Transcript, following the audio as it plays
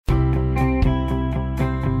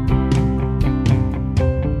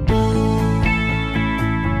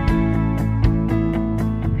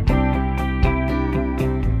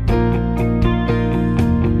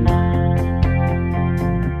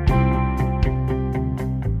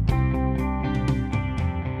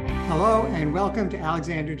Hello and welcome to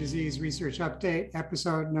Alexander Disease Research Update,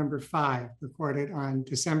 episode number 5, recorded on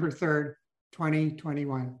December 3rd,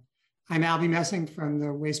 2021. I'm Albie Messing from the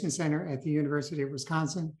Waisman Center at the University of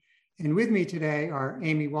Wisconsin, and with me today are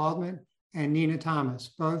Amy Waldman and Nina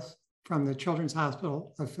Thomas, both from the Children's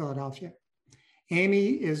Hospital of Philadelphia.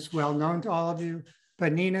 Amy is well known to all of you,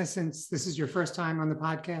 but Nina, since this is your first time on the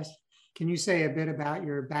podcast, can you say a bit about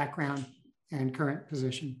your background and current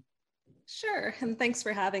position? Sure, and thanks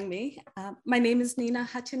for having me. My name is Nina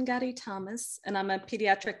Hatingari Thomas, and I'm a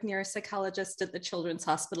pediatric neuropsychologist at the Children's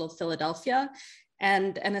Hospital of Philadelphia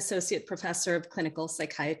and an associate professor of clinical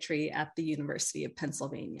psychiatry at the University of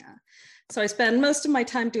Pennsylvania. So I spend most of my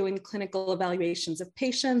time doing clinical evaluations of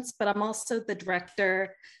patients, but I'm also the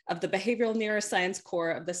director of the Behavioral Neuroscience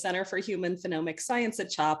Core of the Center for Human Phenomic Science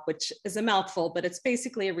at CHOP, which is a mouthful, but it's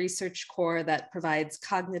basically a research core that provides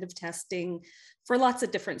cognitive testing for lots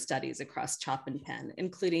of different studies across CHOP and Penn,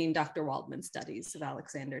 including Dr. Waldman's studies of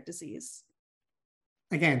Alexander disease.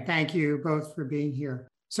 Again, thank you both for being here.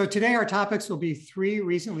 So today our topics will be 3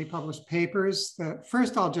 recently published papers. The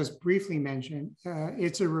first I'll just briefly mention,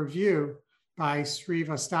 it's a review by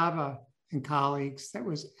Srivastava and colleagues that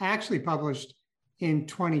was actually published in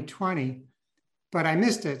 2020, but I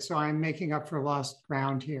missed it, so I'm making up for lost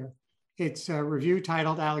ground here. It's a review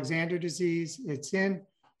titled Alexander Disease. It's in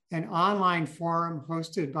an online forum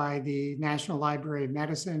hosted by the National Library of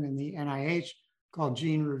Medicine and the NIH called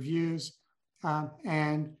Gene Reviews.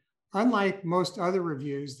 And unlike most other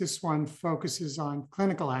reviews, this one focuses on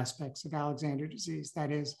clinical aspects of Alexander disease,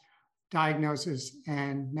 that is, diagnosis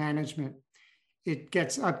and management. It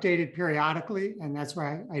gets updated periodically, and that's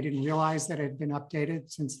why I didn't realize that it had been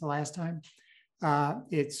updated since the last time.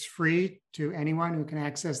 It's free to anyone who can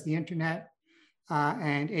access the internet.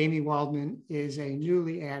 And Amy Waldman is a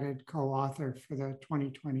newly added co-author for the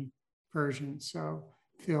 2020 version. So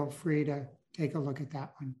feel free to take a look at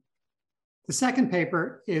that one. The second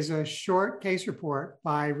paper is a short case report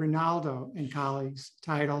by Rinaldo and colleagues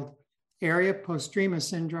titled Area Postrema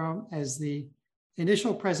Syndrome as the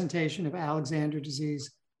Initial Presentation of Alexander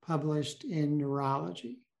Disease, published in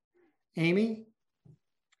Neurology. Amy?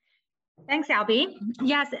 Thanks, Albie.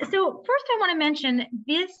 Yes, so first I want to mention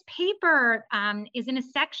this paper is in a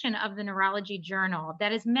section of the Neurology Journal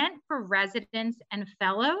that is meant for residents and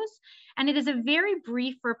fellows, and it is a very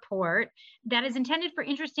brief report that is intended for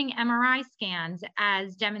interesting MRI scans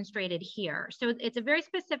as demonstrated here. So it's a very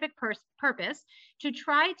specific purpose to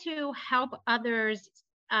try to help others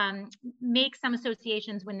make some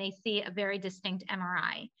associations when they see a very distinct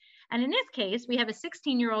MRI. And in this case, we have a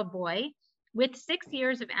 16-year-old boy with 6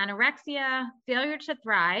 years of anorexia, failure to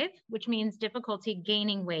thrive, which means difficulty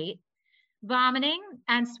gaining weight, vomiting,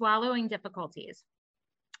 and swallowing difficulties.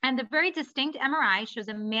 And the very distinct MRI shows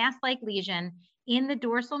a mass-like lesion in the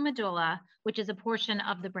dorsal medulla, which is a portion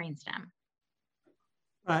of the brainstem.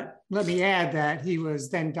 But let me add that he was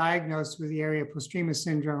then diagnosed with the area postrema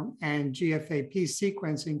syndrome, and GFAP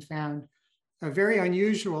sequencing found a very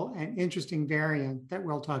unusual and interesting variant that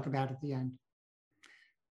we'll talk about at the end.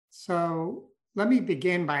 So let me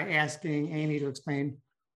begin by asking Amy to explain,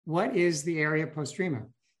 what is the area postrema?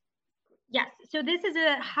 Yes, so this is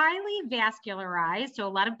a highly vascularized, so a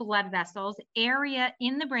lot of blood vessels, area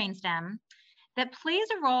in the brainstem that plays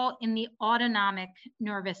a role in the autonomic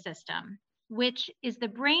nervous system, which is the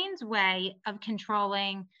brain's way of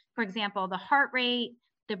controlling, for example, the heart rate,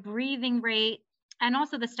 the breathing rate, and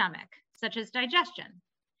also the stomach, such as digestion.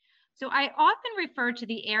 So I often refer to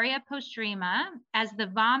the area postrema as the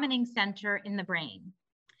vomiting center in the brain.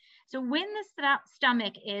 So when the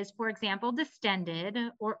stomach is, for example, distended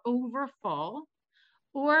or overfull,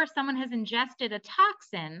 or someone has ingested a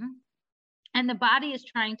toxin and the body is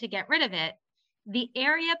trying to get rid of it, the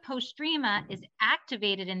area postrema is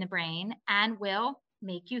activated in the brain and will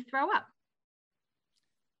make you throw up.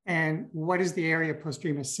 And what is the area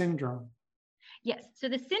postrema syndrome? Yes, so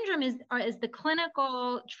the syndrome is the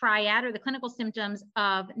clinical triad or the clinical symptoms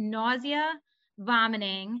of nausea,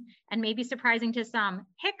 vomiting, and maybe surprising to some,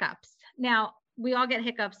 hiccups. Now, we all get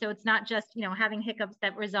hiccups, so it's not just, having hiccups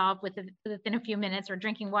that resolve within a few minutes or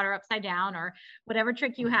drinking water upside down or whatever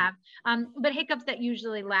trick you have, but hiccups that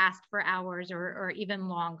usually last for hours or even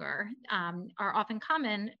longer are often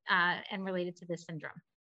common and related to this syndrome.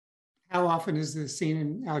 How often is this seen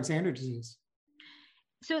in Alexander disease?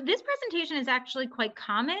 So this presentation is actually quite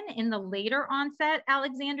common in the later onset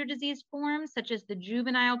Alexander disease forms, such as the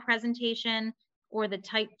juvenile presentation or the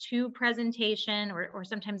type 2 presentation, or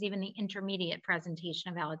sometimes even the intermediate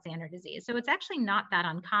presentation of Alexander disease. So it's actually not that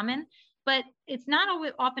uncommon but it's not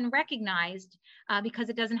often recognized because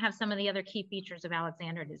it doesn't have some of the other key features of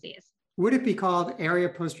Alexander disease. Would it be called area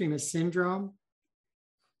postrema syndrome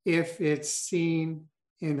if it's seen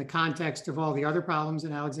in the context of all the other problems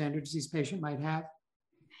an Alexander disease patient might have?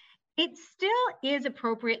 It still is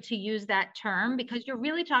appropriate to use that term because you're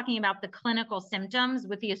really talking about the clinical symptoms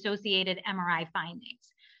with the associated MRI findings.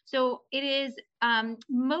 So it is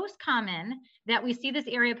most common that we see this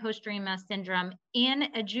area postrema syndrome in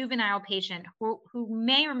a juvenile patient who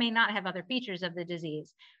may or may not have other features of the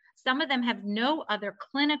disease. Some of them have no other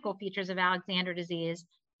clinical features of Alexander disease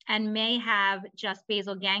and may have just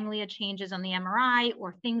basal ganglia changes on the MRI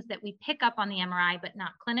or things that we pick up on the MRI, but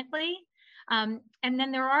not clinically. And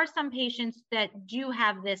then there are some patients that do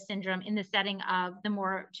have this syndrome in the setting of the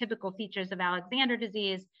more typical features of Alexander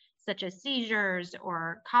disease, such as seizures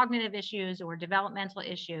or cognitive issues or developmental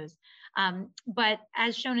issues. But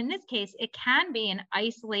as shown in this case, it can be an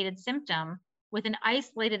isolated symptom with an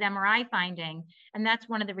isolated MRI finding. And that's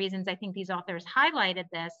one of the reasons I think these authors highlighted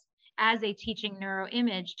this as a teaching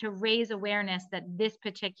neuroimage to raise awareness that this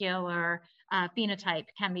particular phenotype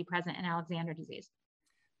can be present in Alexander disease.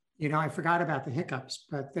 You know, I forgot about the hiccups,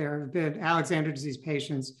 but there have been Alexander disease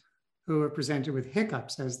patients who are presented with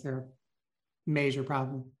hiccups as their major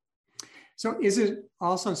problem. So is it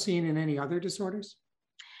also seen in any other disorders?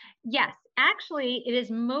 Yes, actually, it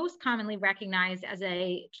is most commonly recognized as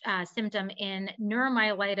a symptom in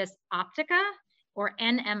neuromyelitis optica, or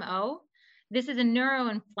NMO. This is a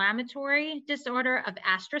neuroinflammatory disorder of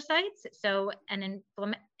astrocytes, so an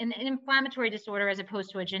inflammatory disorder as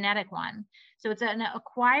opposed to a genetic one. So it's an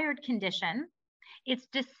acquired condition. It's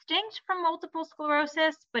distinct from multiple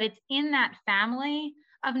sclerosis, but it's in that family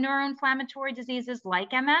of neuroinflammatory diseases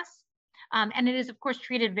like MS. And it is, of course,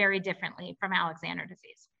 treated very differently from Alexander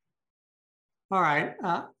disease. All right.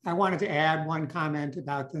 I wanted to add one comment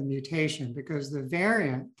about the mutation because the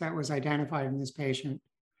variant that was identified in this patient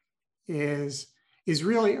is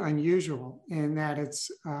really unusual in that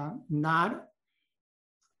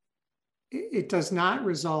it does not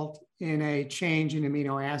result in a change in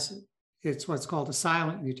amino acid. It's what's called a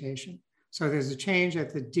silent mutation. So there's a change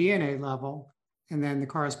at the DNA level and then the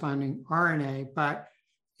corresponding RNA, but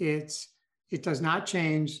it does not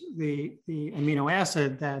change the amino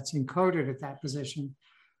acid that's encoded at that position.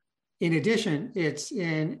 In addition, it's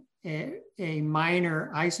in a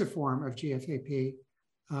minor isoform of GFAP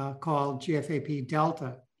called GFAP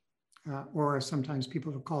delta, or sometimes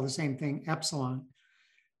people call the same thing epsilon.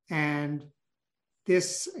 And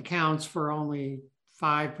this accounts for only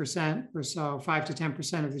 5% or so, 5 to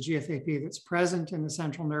 10% of the GFAP that's present in the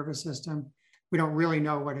central nervous system. We don't really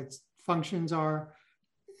know what its functions are.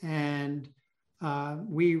 And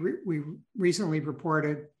we recently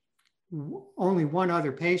reported only one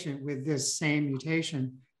other patient with this same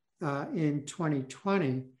mutation in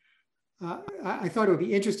 2020. I thought it would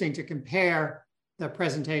be interesting to compare the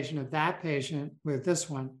presentation of that patient with this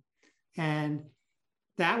one. And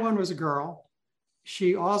that one was a girl.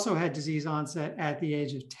 She also had disease onset at the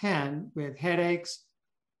age of 10 with headaches,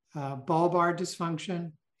 bulbar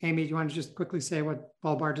dysfunction. Amy, do you want to just quickly say what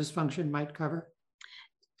bulbar dysfunction might cover?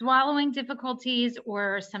 Swallowing difficulties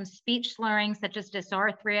or some speech slurring, such as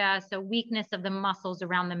dysarthria, so weakness of the muscles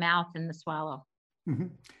around the mouth and the swallow. Mm-hmm.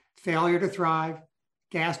 Failure to thrive,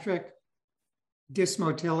 gastric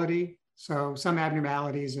dysmotility, so some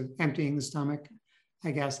abnormalities of emptying the stomach,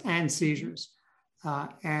 I guess, and seizures.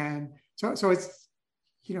 And so it's,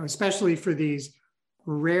 you know, especially for these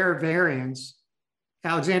rare variants,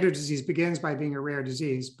 Alexander disease begins by being a rare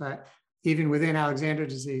disease, but even within Alexander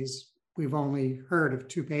disease, we've only heard of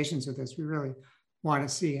 2 patients with this. We really want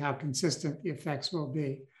to see how consistent the effects will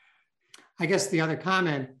be. I guess the other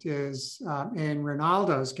comment is in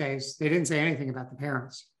Ronaldo's case, they didn't say anything about the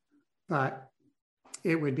parents, but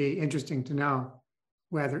it would be interesting to know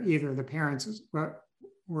whether either of the parents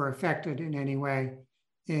were affected in any way.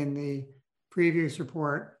 In the previous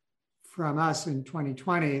report from us in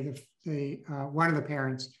 2020, one of the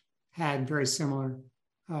parents had very similar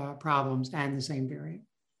problems and the same variant.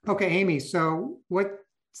 Okay, Amy, so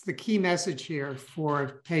what's the key message here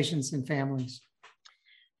for patients and families?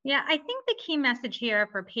 Yeah, I think the key message here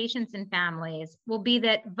for patients and families will be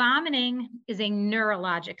that vomiting is a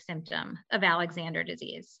neurologic symptom of Alexander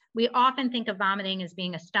disease. We often think of vomiting as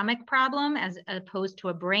being a stomach problem as opposed to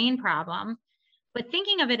a brain problem, but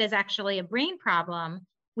thinking of it as actually a brain problem,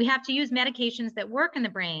 we have to use medications that work in the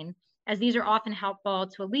brain, as these are often helpful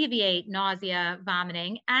to alleviate nausea,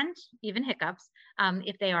 vomiting, and even hiccups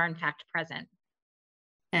if they are in fact present.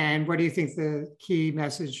 And what do you think the key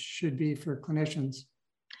message should be for clinicians?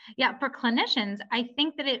 Yeah, for clinicians, I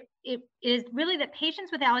think that it is really that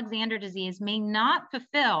patients with Alexander disease may not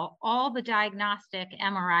fulfill all the diagnostic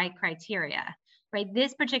MRI criteria, right?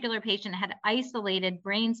 This particular patient had isolated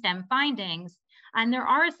brainstem findings, and there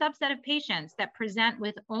are a subset of patients that present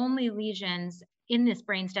with only lesions in this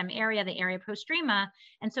brainstem area, the area postrema,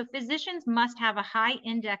 and so physicians must have a high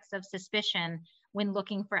index of suspicion when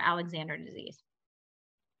looking for Alexander disease.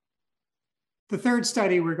 The third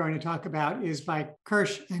study we're going to talk about is by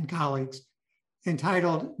Kirsch and colleagues,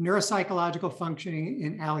 entitled Neuropsychological Functioning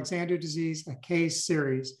in Alexander Disease, a Case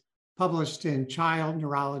Series, published in Child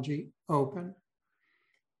Neurology Open.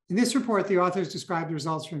 In this report, the authors describe the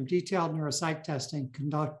results from detailed neuropsych testing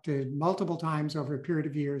conducted multiple times over a period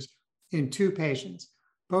of years in 2 patients,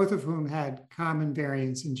 both of whom had common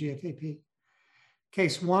variants in GFAP.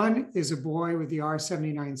 Case 1 is a boy with the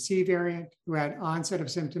R79C variant who had onset of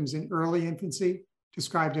symptoms in early infancy,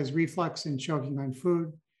 described as reflux and choking on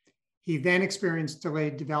food. He then experienced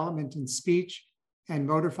delayed development in speech and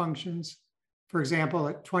motor functions. For example,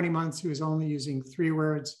 at 20 months, he was only using 3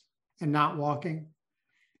 words and not walking.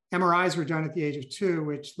 MRIs were done at the age of 2,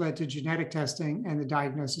 which led to genetic testing and the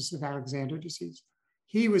diagnosis of Alexander disease.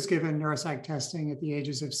 He was given neuropsych testing at the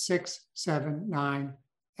ages of 6, 7, 9,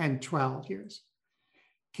 and 12 years.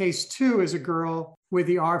 Case 2 is a girl with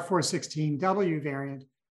the R416W variant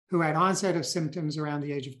who had onset of symptoms around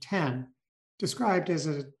the age of 10, described as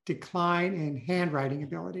a decline in handwriting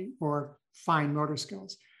ability or fine motor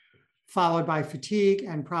skills, followed by fatigue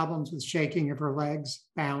and problems with shaking of her legs,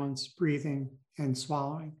 balance, breathing, and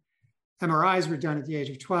swallowing. MRIs were done at the age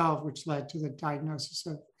of 12, which led to the diagnosis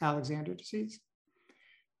of Alexander disease.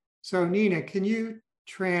 So Nina, can you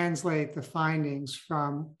translate the findings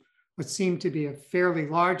from what seemed to be a fairly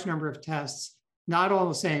large number of tests, not all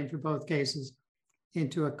the same for both cases,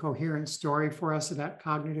 into a coherent story for us about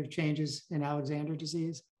cognitive changes in Alexander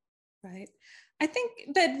disease? Right. I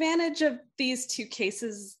think the advantage of these 2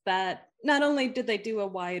 cases that not only did they do a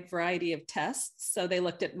wide variety of tests, so they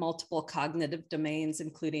looked at multiple cognitive domains,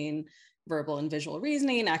 including verbal and visual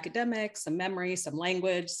reasoning, academics, some memory, some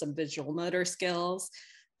language, some visual motor skills,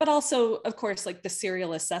 but also, of course, like the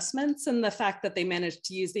serial assessments and the fact that they managed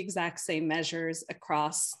to use the exact same measures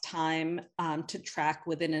across time to track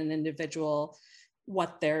within an individual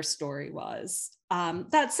what their story was.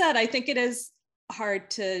 That said, I think it is hard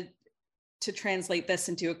to translate this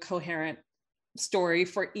into a coherent story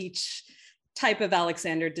for each type of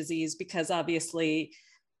Alexander disease, because obviously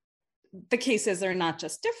the cases are not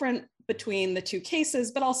just different between the 2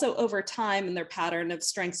 cases, but also over time and their pattern of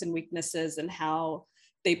strengths and weaknesses and how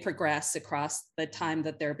they progress across the time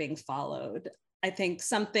that they're being followed. I think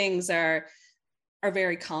some things are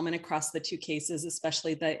very common across the 2 cases,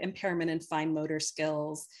 especially the impairment in fine motor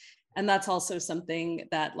skills. And that's also something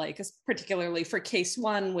that, like, particularly for case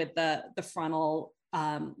 1 with the frontal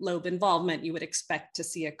lobe involvement, you would expect to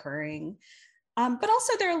see occurring. But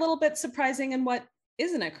also they're a little bit surprising in what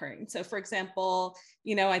isn't occurring. So for example,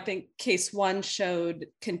 I think case 1 showed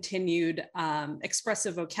continued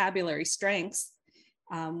expressive vocabulary strengths,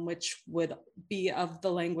 which would be of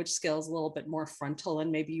the language skills a little bit more frontal, and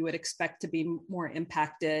maybe you would expect to be more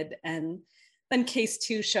impacted. And then case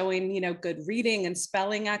 2 showing, good reading and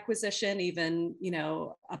spelling acquisition, even,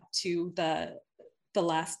 up to the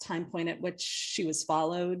last time point at which she was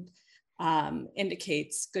followed,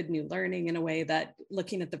 indicates good new learning in a way that,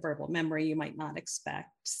 looking at the verbal memory, you might not expect.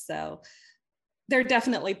 So there are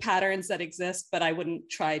definitely patterns that exist, but I wouldn't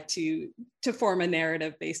try to form a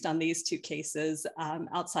narrative based on these 2 cases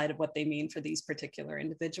outside of what they mean for these particular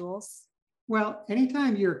individuals. Well,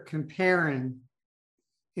 anytime you're comparing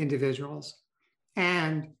individuals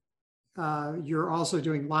and you're also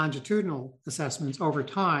doing longitudinal assessments over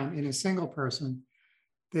time in a single person,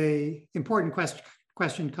 the important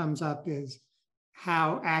question comes up is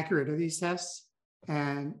how accurate are these tests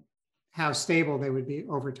and how stable they would be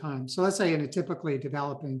over time. So let's say in a typically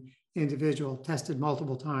developing individual tested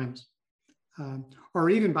multiple times, or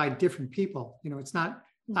even by different people, it's not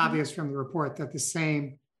obvious from the report that the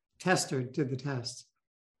same tester did the tests.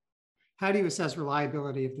 How do you assess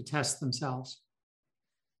reliability of the tests themselves?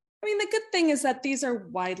 I mean, the good thing is that these are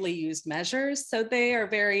widely used measures. So they are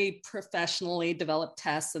very professionally developed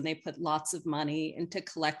tests, and they put lots of money into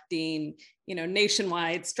collecting,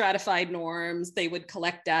 nationwide stratified norms. They would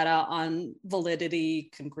collect data on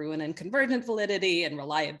validity, congruent and convergent validity, and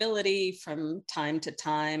reliability from time to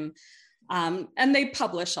time. And they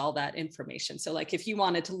publish all that information. So like if you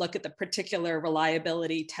wanted to look at the particular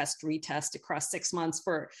reliability test retest across 6 months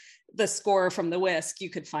for the score from the WISC, you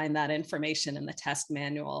could find that information in the test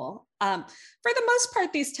manual. For the most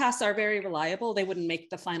part, these tests are very reliable. They wouldn't make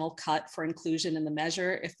the final cut for inclusion in the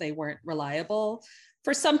measure if they weren't reliable.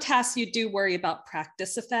 For some tests, you do worry about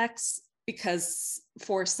practice effects, because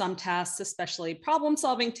for some tasks, especially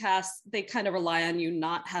problem-solving tasks, they kind of rely on you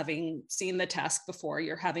not having seen the task before.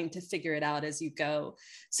 You're having to figure it out as you go.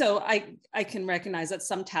 So I can recognize that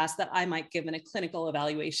some tasks that I might give in a clinical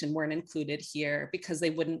evaluation weren't included here because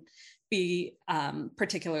they wouldn't be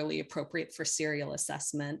particularly appropriate for serial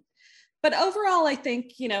assessment. But overall, I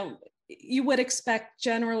think, you would expect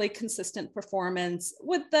generally consistent performance,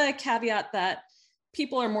 with the caveat that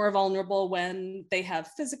people are more vulnerable when they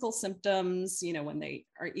have physical symptoms, when they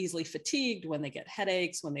are easily fatigued, when they get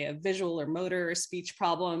headaches, when they have visual or motor or speech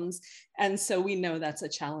problems. And so we know that's a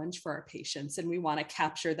challenge for our patients, and we want to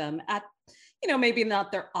capture them at, maybe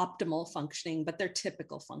not their optimal functioning, but their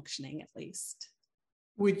typical functioning at least.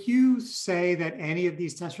 Would you say that any of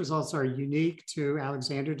these test results are unique to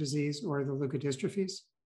Alexander disease or the leukodystrophies?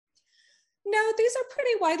 No, these are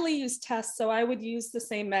pretty widely used tests. So I would use the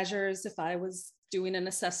same measures if I was doing an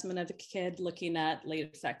assessment of a kid looking at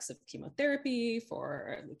late effects of chemotherapy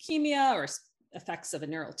for leukemia, or effects of a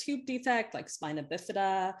neural tube defect like spina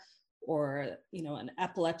bifida, or an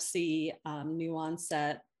epilepsy new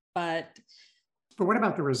onset. But what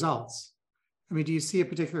about the results? I mean, do you see a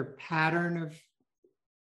particular pattern of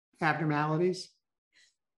abnormalities?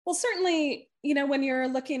 Well, certainly, when you're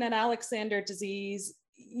looking at Alexander disease,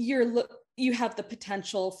 you have the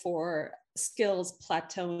potential for skills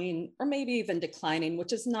plateauing or maybe even declining,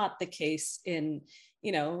 which is not the case in,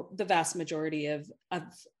 the vast majority of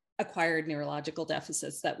acquired neurological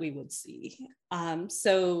deficits that we would see.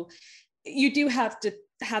 So you do have to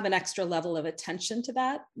have an extra level of attention to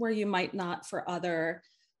that, where you might not for other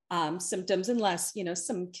symptoms, unless,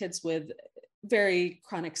 some kids with very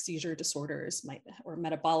chronic seizure disorders or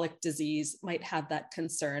metabolic disease might have that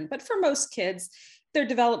concern. But for most kids, their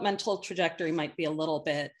developmental trajectory might be a little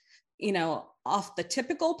bit, off the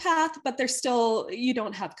typical path, but they're still, you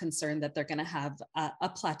don't have concern that they're going to have a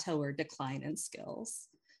plateau or decline in skills.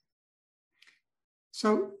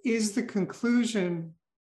 So is the conclusion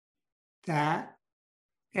that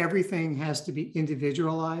everything has to be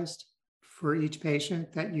individualized for each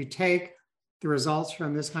patient, that you take the results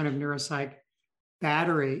from this kind of neuropsych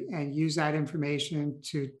battery and use that information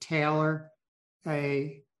to tailor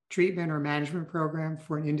a treatment or management program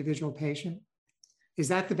for an individual patient? Is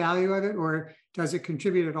that the value of it, or does it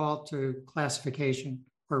contribute at all to classification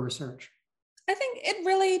or research? I think it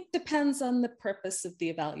really depends on the purpose of the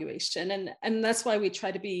evaluation. And that's why we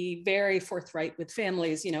try to be very forthright with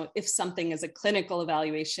families, if something is a clinical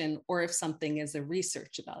evaluation or if something is a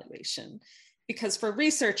research evaluation. Because for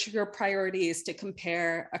research, your priority is to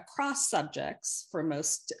compare across subjects for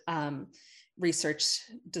most research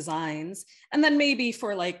designs. And then maybe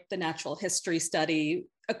for like the natural history study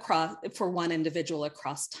for one individual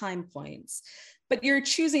across time points. But you're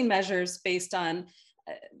choosing measures based on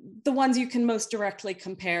the ones you can most directly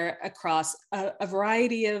compare across a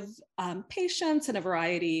variety of patients and a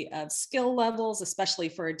variety of skill levels, especially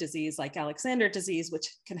for a disease like Alexander disease, which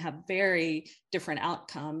can have very different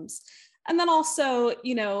outcomes. And then also,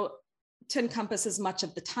 to encompass as much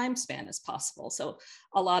of the time span as possible. So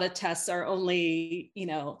a lot of tests are only,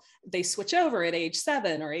 they switch over at age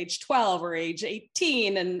 7 or age 12 or age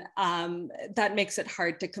 18. And that makes it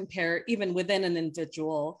hard to compare even within an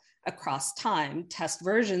individual across time. Test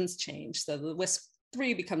versions change. So the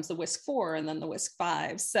WISC-3 becomes the WISC-4 and then the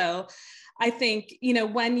WISC-5. So I think,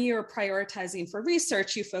 when you're prioritizing for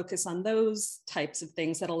research, you focus on those types of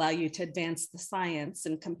things that allow you to advance the science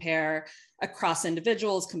and compare across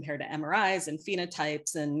individuals, compare to MRIs and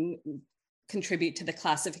phenotypes, and contribute to the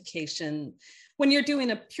classification. When you're doing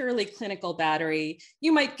a purely clinical battery,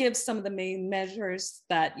 you might give some of the main measures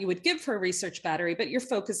that you would give for a research battery, but you're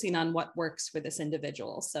focusing on what works for this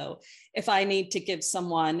individual. So if I need to give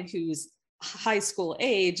someone who's high school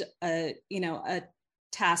age, a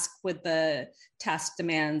task with the task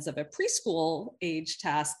demands of a preschool age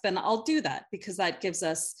task, then I'll do that, because that gives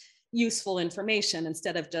us useful information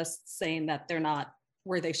instead of just saying that they're not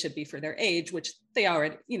where they should be for their age, which they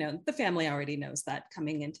already, the family already knows that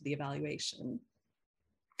coming into the evaluation.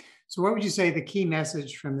 So what would you say the key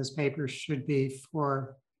message from this paper should be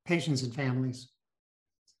for patients and families?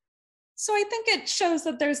 So I think it shows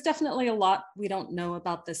that there's definitely a lot we don't know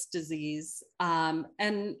about this disease.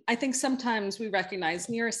 And I think sometimes we recognize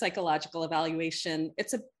neuropsychological evaluation,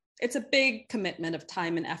 it's a big commitment of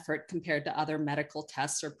time and effort compared to other medical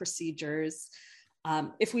tests or procedures.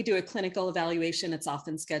 If we do a clinical evaluation, it's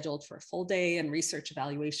often scheduled for a full day, and research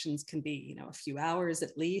evaluations can be, a few hours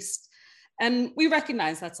at least. And we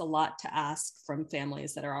recognize that's a lot to ask from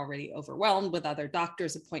families that are already overwhelmed with other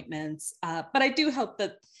doctor's appointments. But I do hope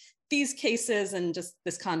that these cases and just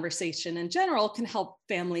this conversation in general can help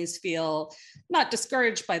families feel not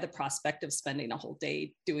discouraged by the prospect of spending a whole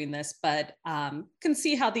day doing this, but can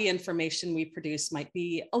see how the information we produce might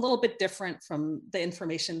be a little bit different from the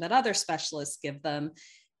information that other specialists give them,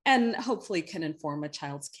 and hopefully can inform a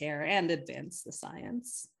child's care and advance the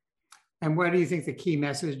science. And what do you think the key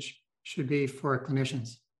message should be for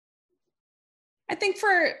clinicians? I think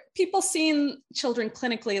for people seeing children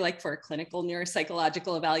clinically, like for a clinical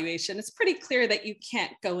neuropsychological evaluation, it's pretty clear that you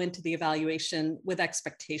can't go into the evaluation with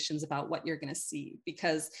expectations about what you're going to see,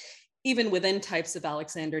 because even within types of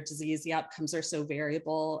Alexander disease, the outcomes are so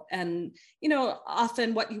variable. And,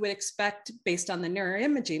 often what you would expect based on the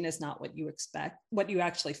neuroimaging is not what you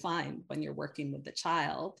actually find when you're working with the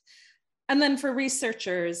child. And then for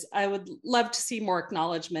researchers, I would love to see more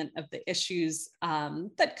acknowledgement of the issues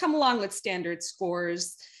that come along with standard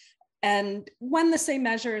scores. And when the same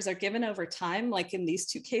measures are given over time, like in these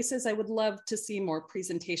two cases, I would love to see more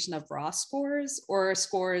presentation of raw scores or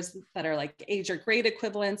scores that are like age or grade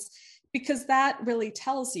equivalents, because that really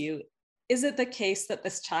tells you, is it the case that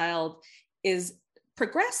this child is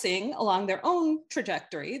progressing along their own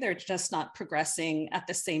trajectory? They're just not progressing at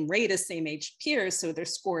the same rate as same age peers, so their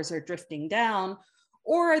scores are drifting down,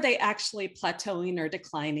 or are they actually plateauing or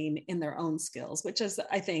declining in their own skills, which is,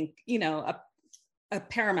 I think, a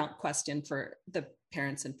paramount question for the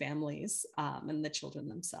parents and families and the children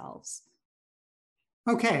themselves.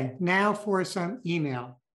 Okay, now for some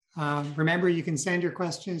email. Remember, you can send your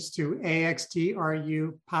questions to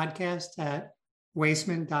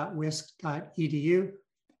axdrupodcast@waisman.wisc.edu,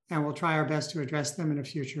 and we'll try our best to address them in a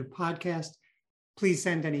future podcast. Please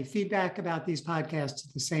send any feedback about these podcasts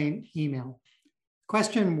to the same email.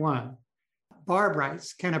 Question 1, Barb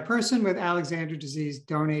writes, can a person with Alexander disease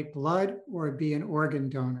donate blood or be an organ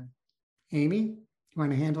donor? Amy, you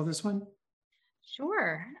want to handle this one?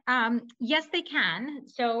 Sure. Yes, they can.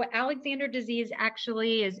 So Alexander disease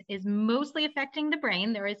actually is mostly affecting the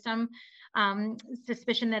brain. There is some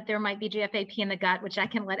suspicion that there might be GFAP in the gut, which I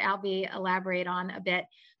can let Albie elaborate on a bit,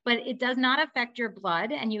 but it does not affect your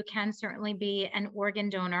blood, and you can certainly be an organ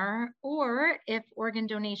donor, or if organ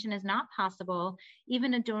donation is not possible,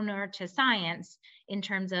 even a donor to science in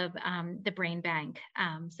terms of the brain bank.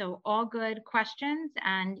 So all good questions,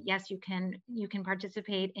 and yes, you can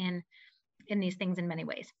participate in these things in many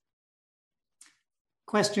ways.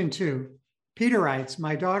 Question 2, Peter writes,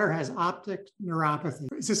 my daughter has optic neuropathy.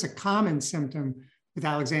 Is this a common symptom with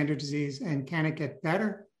Alexander disease, and can it get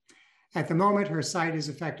better? At the moment, her sight is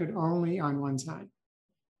affected only on one side.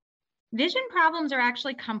 Vision problems are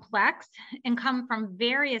actually complex and come from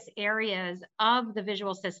various areas of the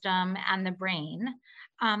visual system and the brain.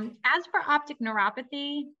 As for optic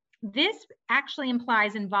neuropathy, this actually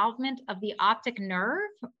implies involvement of the optic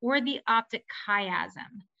nerve or the optic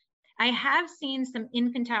chiasm. I have seen some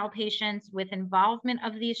infantile patients with involvement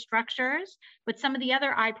of these structures, but some of the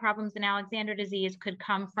other eye problems in Alexander disease could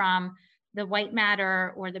come from the white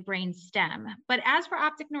matter or the brain stem. But as for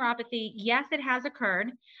optic neuropathy, yes, it has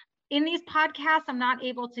occurred. In these podcasts, I'm not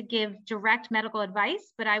able to give direct medical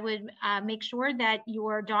advice, but I would make sure that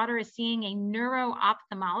your daughter is seeing a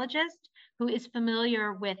neuro-ophthalmologist who is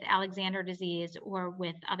familiar with Alexander disease or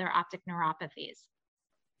with other optic neuropathies.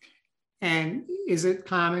 And is it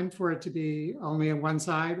common for it to be only on one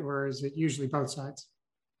side, or is it usually both sides?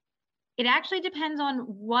 It actually depends on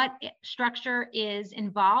what structure is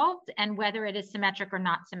involved and whether it is symmetric or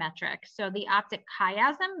not symmetric. So the optic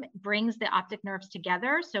chiasm brings the optic nerves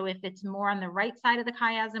together. So if it's more on the right side of the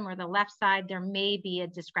chiasm or the left side, there may be a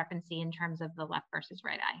discrepancy in terms of the left versus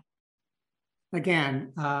right eye.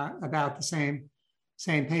 Again, about the same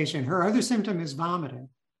patient. Her other symptom is vomiting.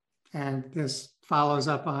 And this follows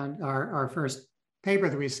up on our first paper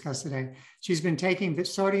that we discussed today. She's been taking the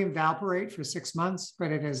sodium valproate for 6 months,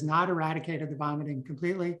 but it has not eradicated the vomiting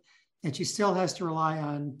completely. And she still has to rely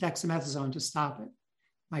on dexamethasone to stop it.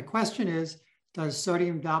 My question is, does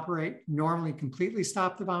sodium valproate normally completely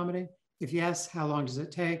stop the vomiting? If yes, how long does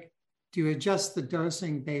it take? Do you adjust the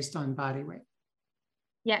dosing based on body weight?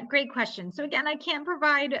 Yeah, great question. So again, I can't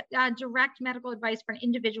provide direct medical advice for an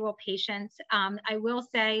individual patient. I will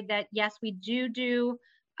say that yes, we do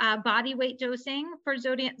body weight dosing for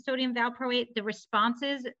sodium valproate. The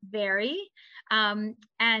responses vary.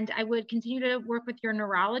 And I would continue to work with your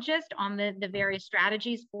neurologist on the various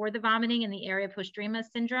strategies for the vomiting in the area of Postrema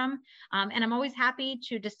syndrome. And I'm always happy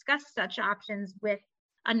to discuss such options with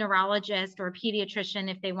a neurologist or a pediatrician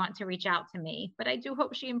if they want to reach out to me. But I do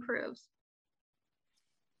hope she improves.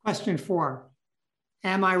 Question 4.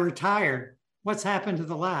 Am I retired? What's happened to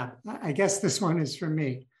the lab? I guess this one is for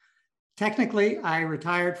me. Technically, I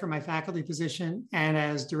retired from my faculty position and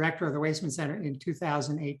as director of the Waisman Center in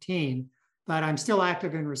 2018, but I'm still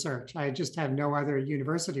active in research. I just have no other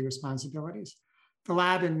university responsibilities. The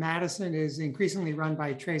lab in Madison is increasingly run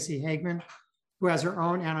by Tracy Hagman, who has her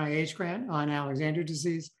own NIH grant on Alexander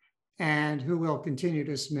disease and who will continue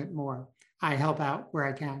to submit more. I help out where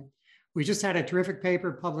I can. We just had a terrific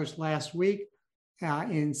paper published last week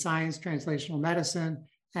in Science Translational Medicine,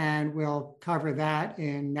 and we'll cover that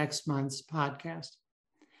in next month's podcast.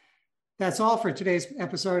 That's all for today's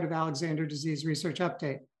episode of Alexander Disease Research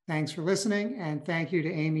Update. Thanks for listening, and thank you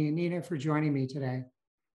to Amy and Nina for joining me today.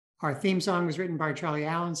 Our theme song was written by Charlie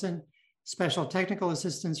Allenson, special technical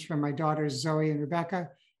assistance from my daughters Zoe and Rebecca,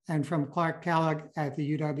 and from Clark Kellogg at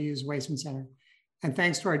the UW's Waisman Center. And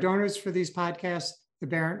thanks to our donors for these podcasts, the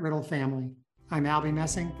Barrett Riddle family. I'm Albie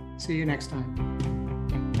Messing. See you next time.